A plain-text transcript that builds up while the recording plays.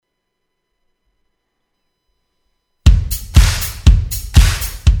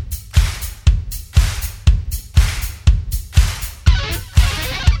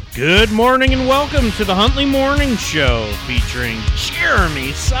Good morning and welcome to the Huntley Morning Show featuring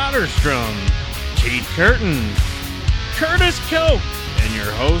Jeremy Soderstrom, Kate Curtin, Curtis Koch, and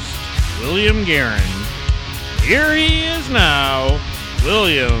your host, William Guerin. Here he is now,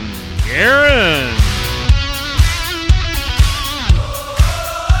 William Guerin.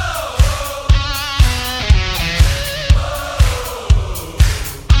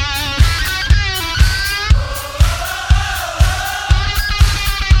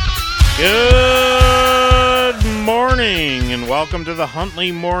 Good morning and welcome to the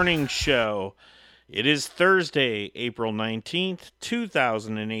Huntley Morning Show. It is Thursday, April 19th,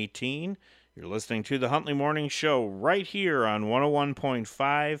 2018. You're listening to the Huntley Morning Show right here on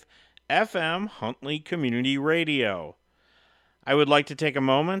 101.5 FM Huntley Community Radio. I would like to take a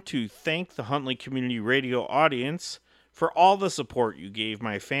moment to thank the Huntley Community Radio audience for all the support you gave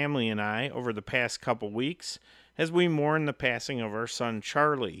my family and I over the past couple weeks as we mourn the passing of our son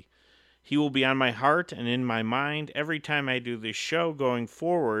Charlie. He will be on my heart and in my mind every time I do this show going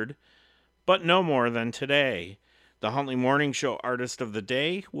forward, but no more than today. The Huntley Morning Show Artist of the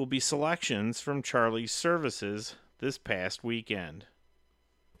Day will be selections from Charlie's services this past weekend.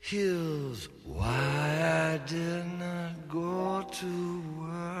 Here's why I did not go to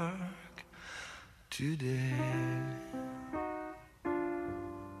work today.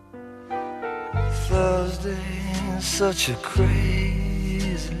 Thursday is such a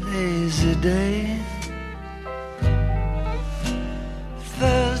crazy, lazy day.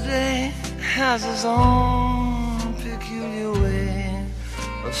 Thursday has its own peculiar way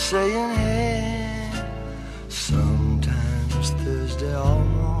of saying hey. Sometimes Thursday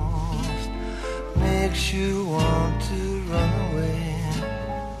almost makes you want to run away.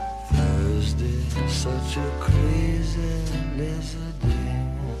 Thursday is such a crazy, lazy day.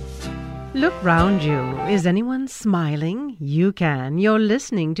 Look round you. Is anyone smiling? You can. You're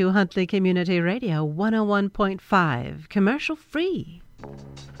listening to Huntley Community Radio 101.5, commercial free.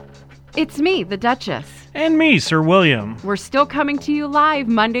 It's me, the Duchess. And me, Sir William. We're still coming to you live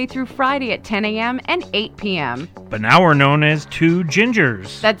Monday through Friday at 10 a.m. and 8 p.m. But now we're known as Two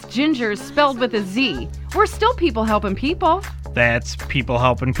Gingers. That's gingers spelled with a Z. We're still people helping people. That's people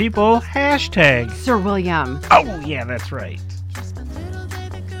helping people, hashtag. Sir William. Oh, yeah, that's right.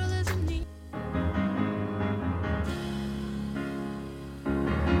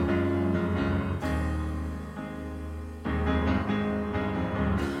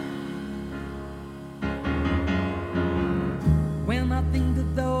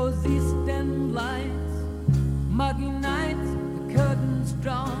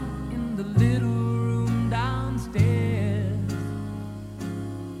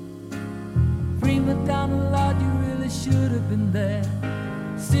 Should have been there,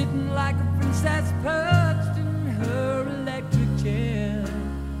 sitting like a princess perched in her electric chair.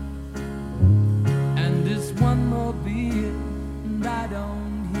 And this one more beer, and I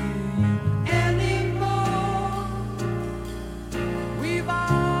don't hear you anymore. We've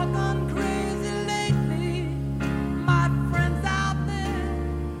all gone crazy lately, my friends out there,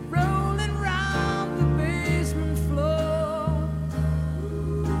 rolling round the basement floor.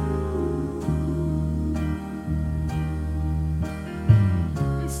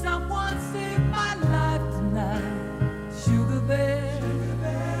 Someone saved my life tonight, Sugar Bear.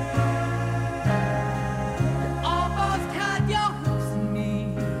 You almost had your hooks in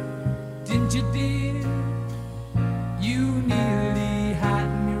me, didn't you, dear? You nearly had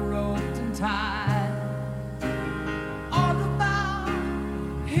me roped and tied. All about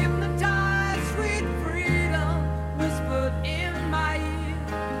hypnotized, sweet freedom whispered in my ear.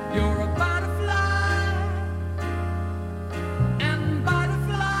 You're a butterfly, and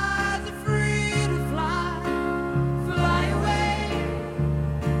butterflies are free to fly. Fly away,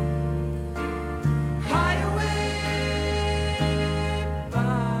 high away,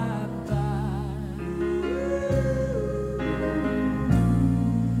 bye-bye.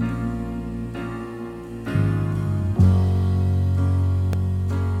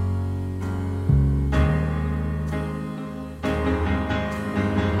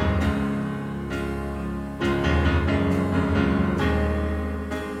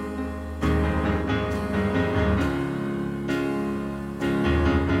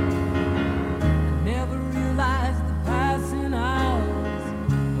 Never realized the passing hours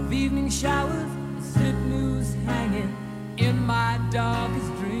of evening showers, the slip noose hanging in my darkest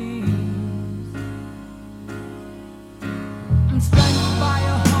dreams. I'm strangled by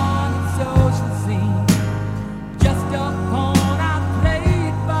a haunted social scene, just a pawn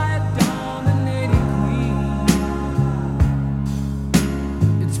outplayed by a dominating queen.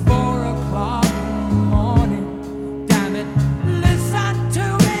 It's 4 o'clock in the morning, damn it, listen to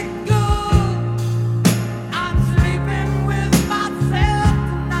me.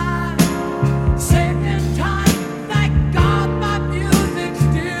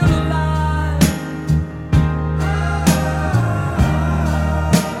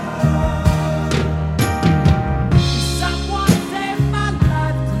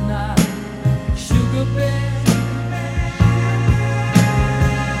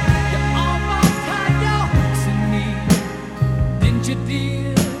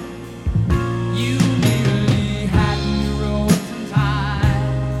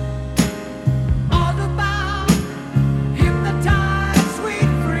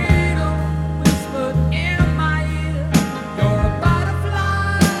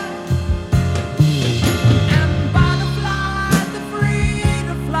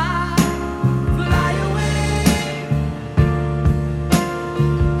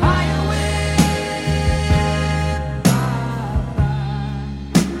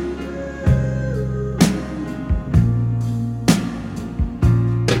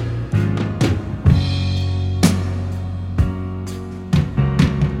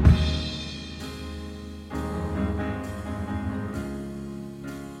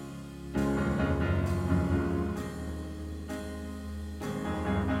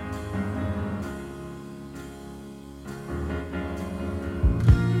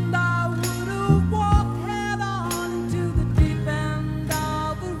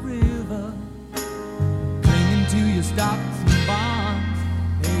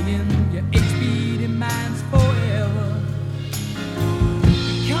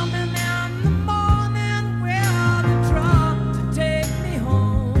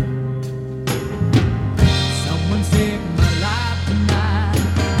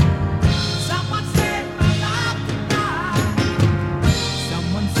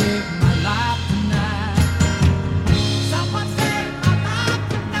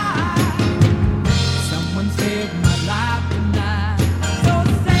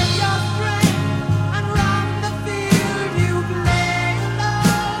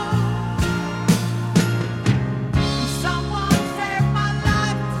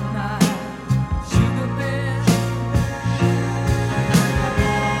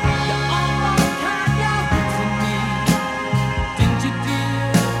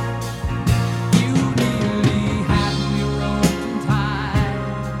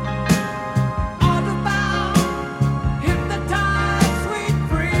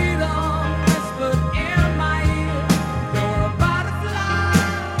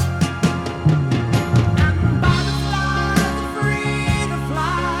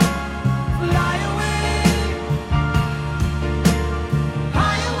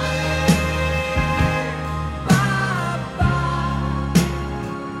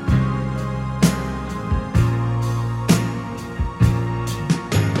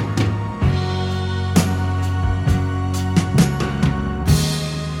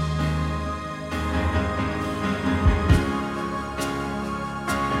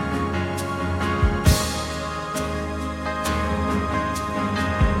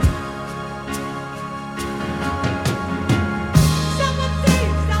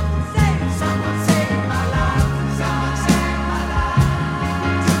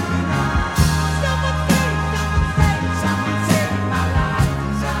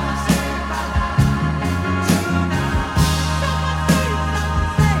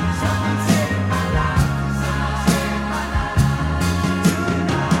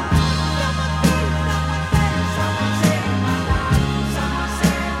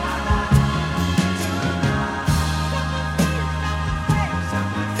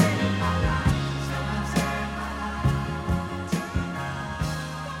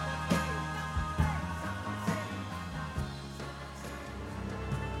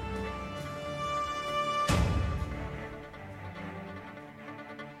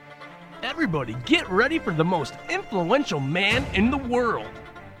 Everybody get ready for the most influential man in the world.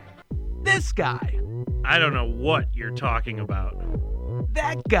 This guy. I don't know what you're talking about.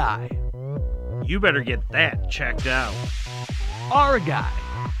 That guy. You better get that checked out. Our guy.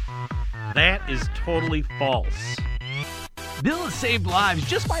 That is totally false. Bill has saved lives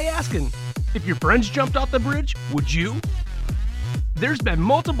just by asking, if your friends jumped off the bridge, would you? There's been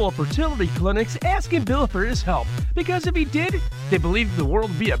multiple fertility clinics asking Bill for his help because if he did, they believe the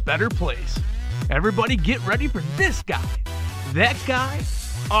world would be a better place. Everybody get ready for this guy. That guy,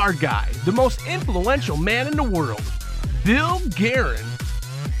 our guy, the most influential man in the world, Bill Guerin.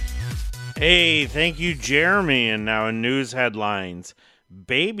 Hey, thank you, Jeremy. And now in news headlines.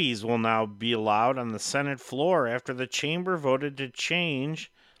 Babies will now be allowed on the Senate floor after the chamber voted to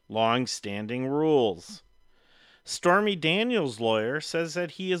change long-standing rules. Stormy Daniels' lawyer says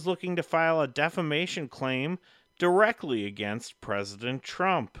that he is looking to file a defamation claim directly against President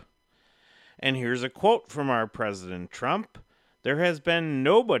Trump. And here's a quote from our President Trump. There has been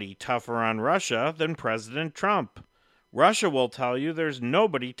nobody tougher on Russia than President Trump. Russia will tell you there's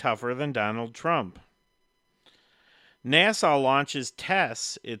nobody tougher than Donald Trump. NASA launches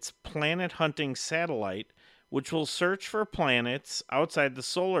TESS, its planet-hunting satellite, which will search for planets outside the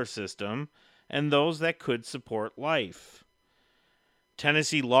solar system and those that could support life.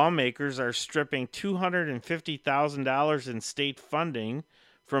 Tennessee lawmakers are stripping $250,000 in state funding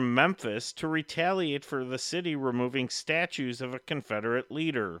from Memphis to retaliate for the city removing statues of a Confederate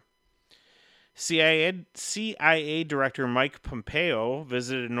leader. CIA Director Mike Pompeo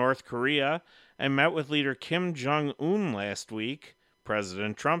visited North Korea and met with leader Kim Jong-un last week,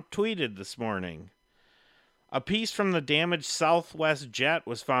 President Trump tweeted this morning. A piece from the damaged Southwest jet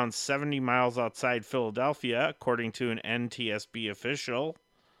was found 70 miles outside Philadelphia, according to an NTSB official.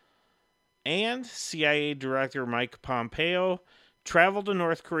 And CIA Director Mike Pompeo traveled to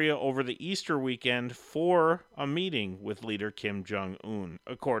North Korea over the Easter weekend for a meeting with leader Kim Jong-un,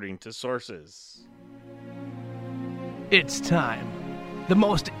 according to sources. It's time. The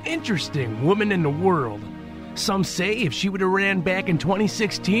most interesting woman in the world. Some say if she would have ran back in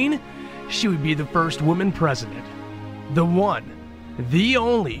 2016, she would be the first woman president. The one, the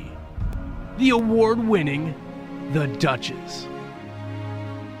only, the award-winning, the Duchess.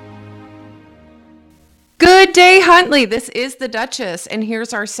 Good day, Huntley. This is the Duchess, and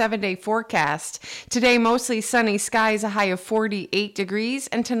here's our 7-day forecast. Today, mostly sunny skies, a high of 48 degrees,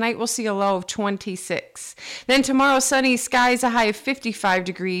 and tonight we'll see a low of 26. Then tomorrow, sunny skies, a high of 55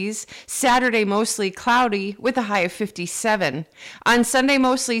 degrees. Saturday, mostly cloudy, with a high of 57. On Sunday,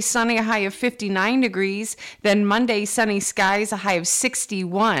 mostly sunny, a high of 59 degrees. Then Monday, sunny skies, a high of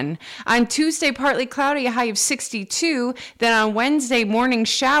 61. On Tuesday, partly cloudy, a high of 62. Then on Wednesday, morning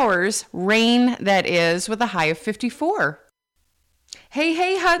showers, rain that is, with a high of 54.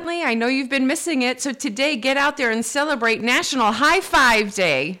 Hey, Huntley, I know you've been missing it, so today get out there and celebrate National High Five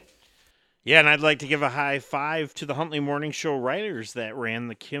Day. Yeah, and I'd like to give a high five to the Huntley Morning Show writers that ran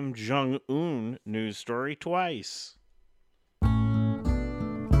the Kim Jong-un news story twice.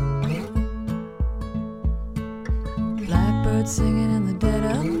 Blackbird singing in the dead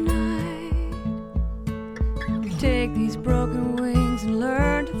of night. Take these broken wings and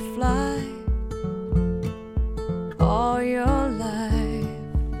learn to fly. All your life,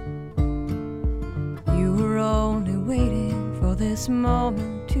 you were only waiting for this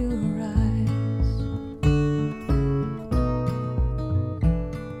moment to arise.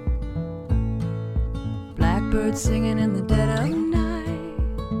 Blackbird singing in the dead of night.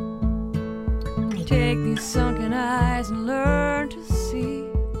 Take these sunken eyes and learn to see.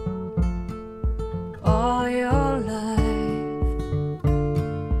 All your life,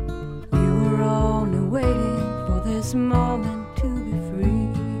 you were only waiting this moment to be free.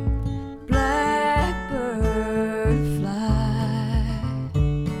 Blackbird fly,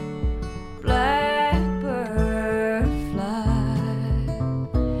 blackbird fly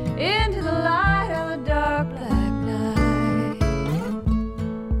into the light of the dark black night.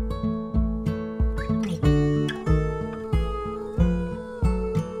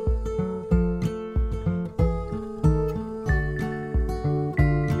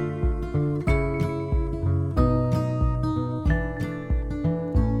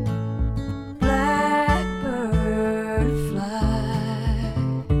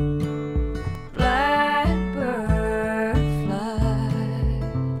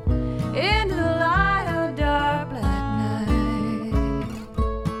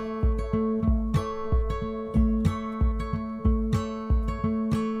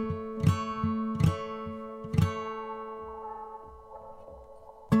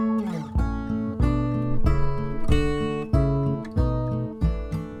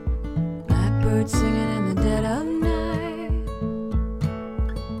 birds singing in the dead of night.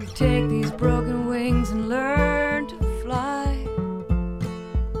 Take these broken wings and learn to fly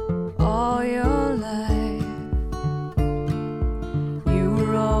all your life. You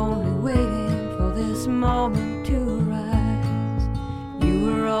were only waiting for this moment to rise. You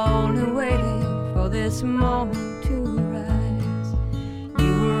were only waiting for this moment to rise.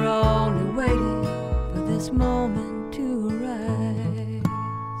 You were only waiting for this moment to rise.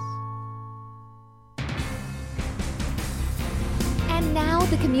 And now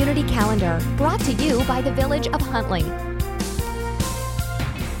the community calendar, brought to you by the Village of Huntley.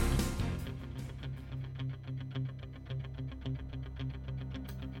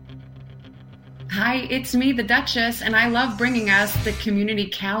 Hi, it's me, the Duchess, and I love bringing us the community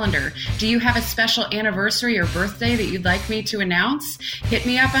calendar. Do you have a special anniversary or birthday that you'd like me to announce? Hit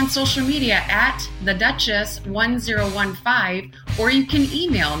me up on social media at theduchess1015, or you can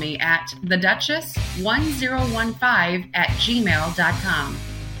email me at theduchess1015@gmail.com.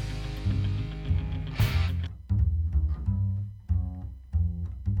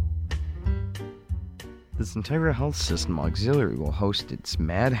 The Centegra Health System Auxiliary will host its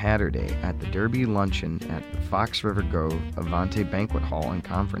Mad Hatter Day at the Derby Luncheon at the Fox River Grove Avante Banquet Hall and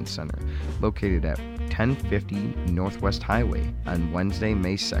Conference Center, located at 1050 Northwest Highway on Wednesday,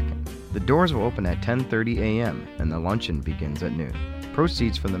 May 2nd. The doors will open at 10:30 a.m. and the luncheon begins at noon.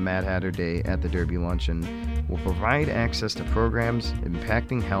 Proceeds from the Mad Hatter Day at the Derby Luncheon will provide access to programs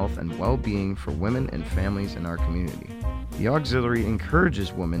impacting health and well-being for women and families in our community. The auxiliary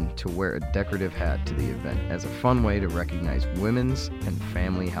encourages women to wear a decorative hat to the event as a fun way to recognize women's and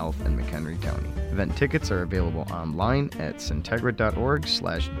family health in McHenry County. Event tickets are available online at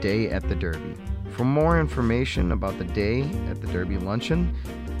centegra.org/day-at-the-derby. For more information about the Day at the Derby Luncheon,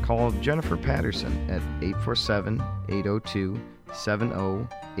 call Jennifer Patterson at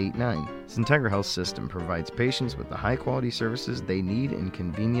 847-802-7089. Centegra Health System provides patients with the high-quality services they need in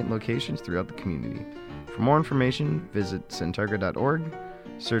convenient locations throughout the community. For more information, visit centegra.org,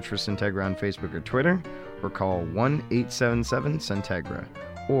 search for Centegra on Facebook or Twitter, or call 1-877-CENTEGRA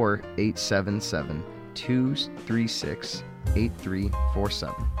or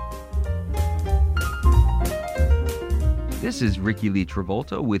 877-236-8347. This is Ricky Lee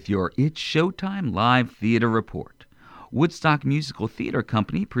Travolta with your It's Showtime Live Theater Report. Woodstock Musical Theater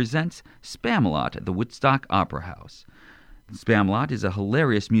Company presents Spamalot at the Woodstock Opera House. Spamalot is a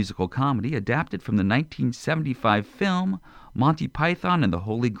hilarious musical comedy adapted from the 1975 film Monty Python and the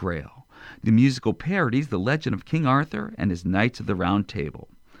Holy Grail. The musical parodies the legend of King Arthur and his Knights of the Round Table.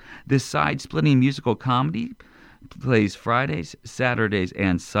 This side-splitting musical comedy plays Fridays, Saturdays,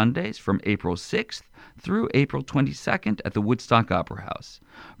 and Sundays from April 6th through April 22nd at the Woodstock Opera House.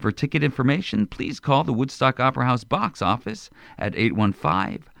 For ticket information, please call the Woodstock Opera House box office at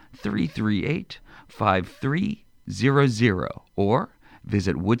 815-338-5300 or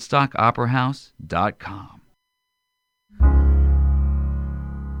visit woodstockoperahouse.com.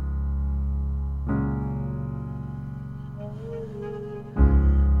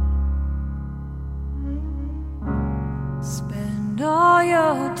 Spend all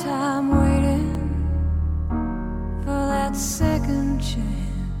your time waiting for that second chance,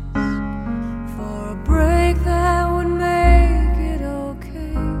 for a break that would make it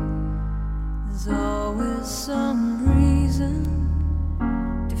okay. There's always some reason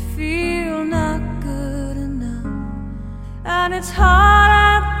to feel not good enough, and it's hard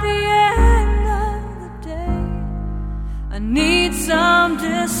at the end of the day. I need some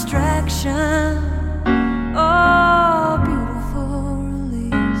distraction. Oh, beautiful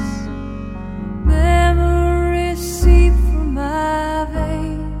release. Memories seep from my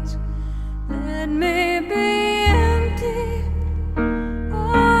veins. Let me be empty.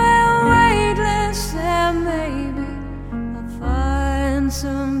 Oh, weightless, and maybe I'll find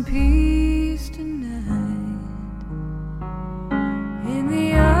some peace tonight. In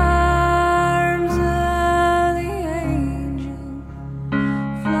the arms of the angel,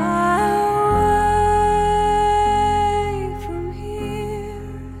 fly away.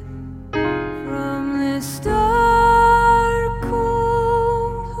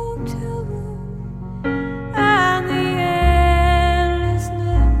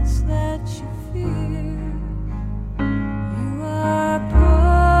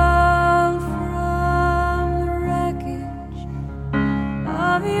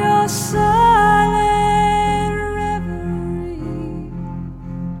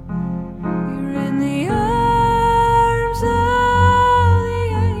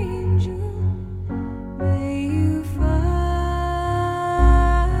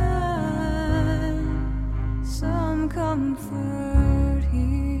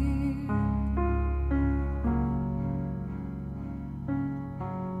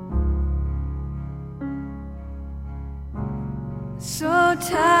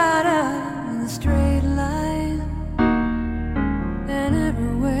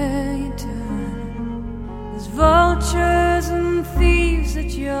 everywhere you turn, there's vultures and thieves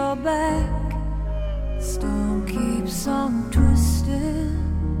at your back. The storm keeps on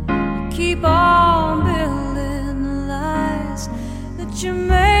twisting. You keep on building the lies that you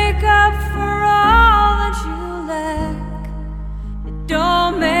make up for all that you lack. It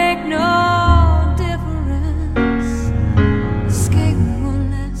don't make no difference. Escape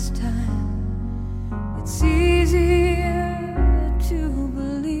one last time. It's easier to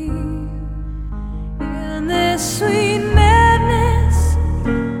believe in this sweet madness,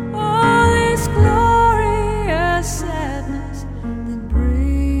 all this glorious sadness that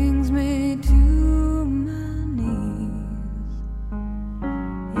brings me to my knees.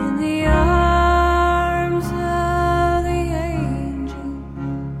 In the arms of the angel,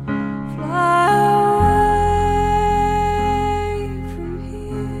 fly away from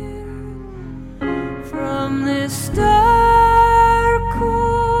here, from this dark,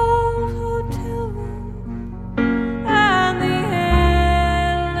 cold hotel room, and the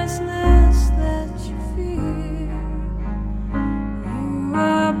endlessness that you fear. You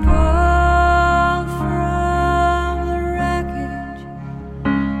are pulled from the wreckage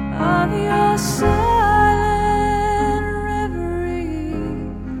of your silent reverie.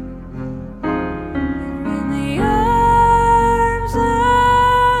 You're in the arms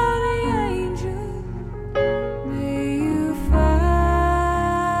of the angel. May you find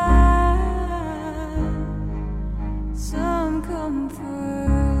some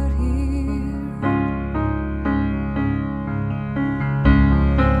comfort here.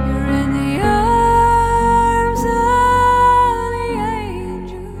 You're in the arms of the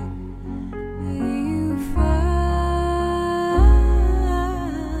angel. May you find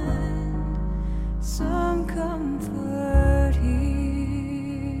some comfort here.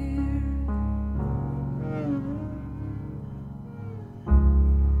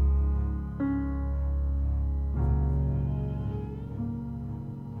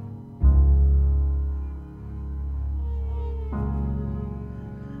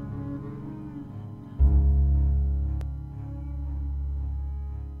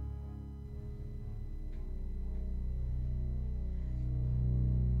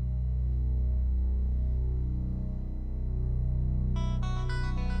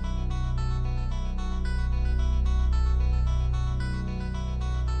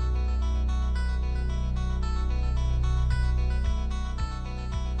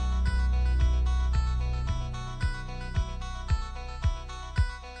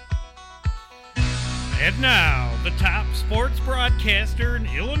 And now, the top sports broadcaster in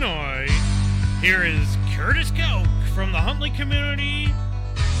Illinois. Here is Curtis Koch from the Huntley Community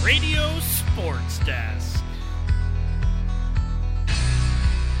Radio Sports Desk.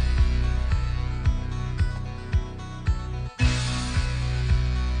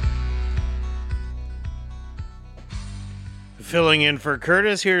 Filling in for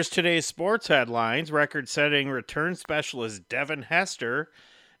Curtis, here's today's sports headlines. Record-setting return specialist Devin Hester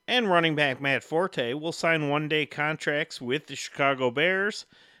and running back Matt Forte will sign one-day contracts with the Chicago Bears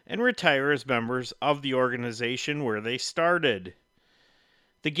and retire as members of the organization where they started.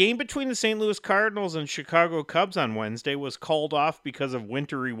 The game between the St. Louis Cardinals and Chicago Cubs on Wednesday was called off because of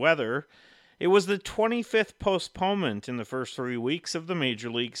wintry weather. It was the 25th postponement in the first 3 weeks of the Major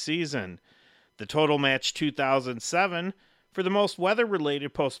League season. The total matched 2007 for the most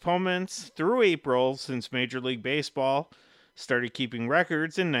weather-related postponements through April since Major League Baseball started keeping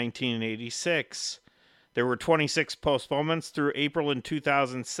records in 1986. There were 26 postponements through April in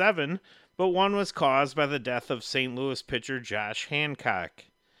 2007, but one was caused by the death of St. Louis pitcher Josh Hancock.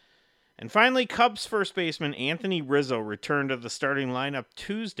 And finally, Cubs first baseman Anthony Rizzo returned to the starting lineup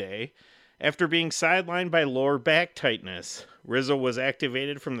Tuesday after being sidelined by lower back tightness. Rizzo was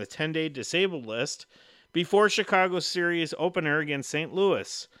activated from the 10-day disabled list before Chicago's series opener against St.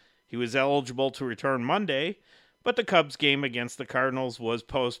 Louis. He was eligible to return Monday, but the Cubs game against the Cardinals was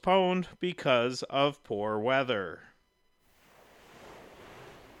postponed because of poor weather.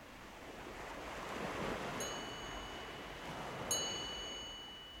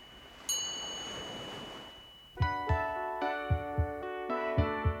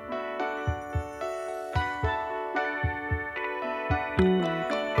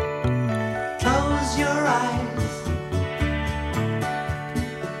 Close your eyes,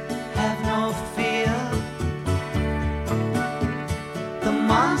 have no fear. The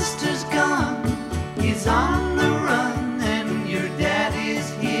monster's gone, he's on the run.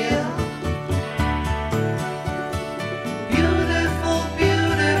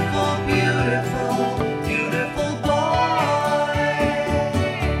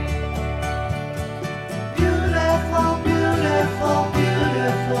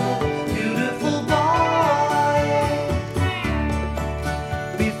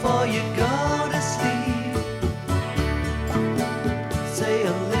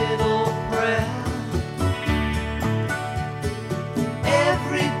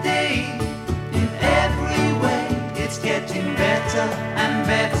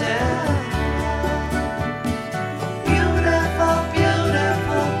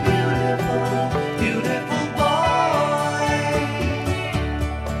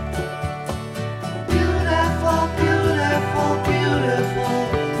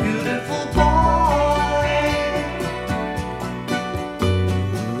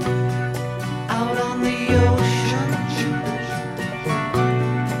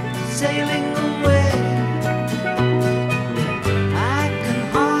 sailing away. I can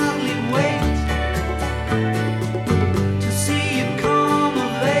hardly wait to see you come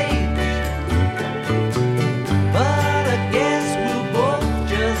of age. But I guess we'll both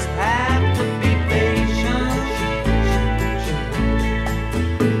just have to be patient,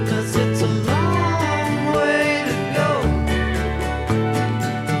 'cause it's a long way to go,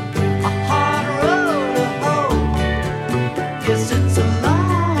 a hard road to hoe. Yes, it's a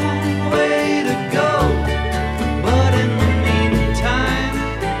long way to go, but in the meantime,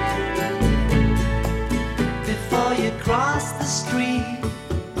 before you cross the street,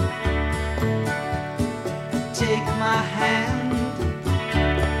 take my hand.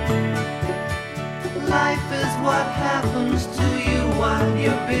 Life is what happens to you while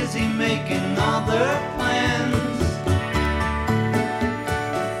you're busy making other plans.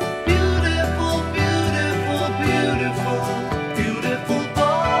 Beautiful, beautiful, beautiful, beautiful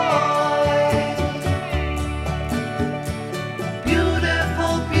boy.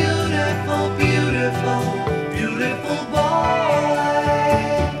 Beautiful, beautiful, beautiful, beautiful boy.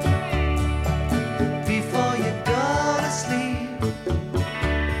 Before you go to sleep,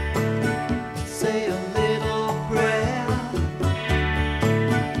 say a little prayer.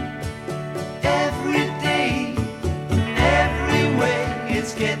 Every day, in every way,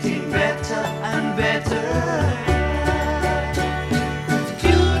 it's getting better and better.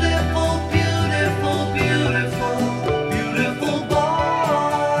 Beautiful, beautiful, beautiful, beautiful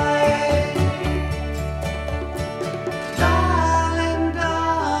boy. Darling,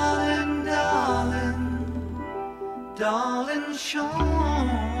 darling, darling, darling Sean.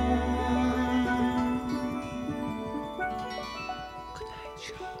 Good night,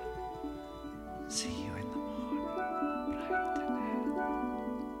 Sean. See you in the morning. Right there.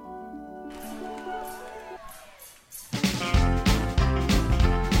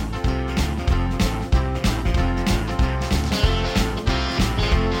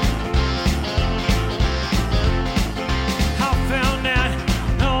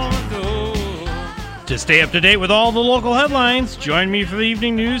 To stay up to date with all the local headlines, join me for the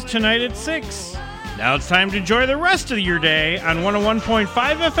evening news tonight at 6. Now it's time to enjoy the rest of your day on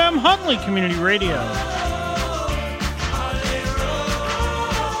 101.5 FM Huntley Community Radio.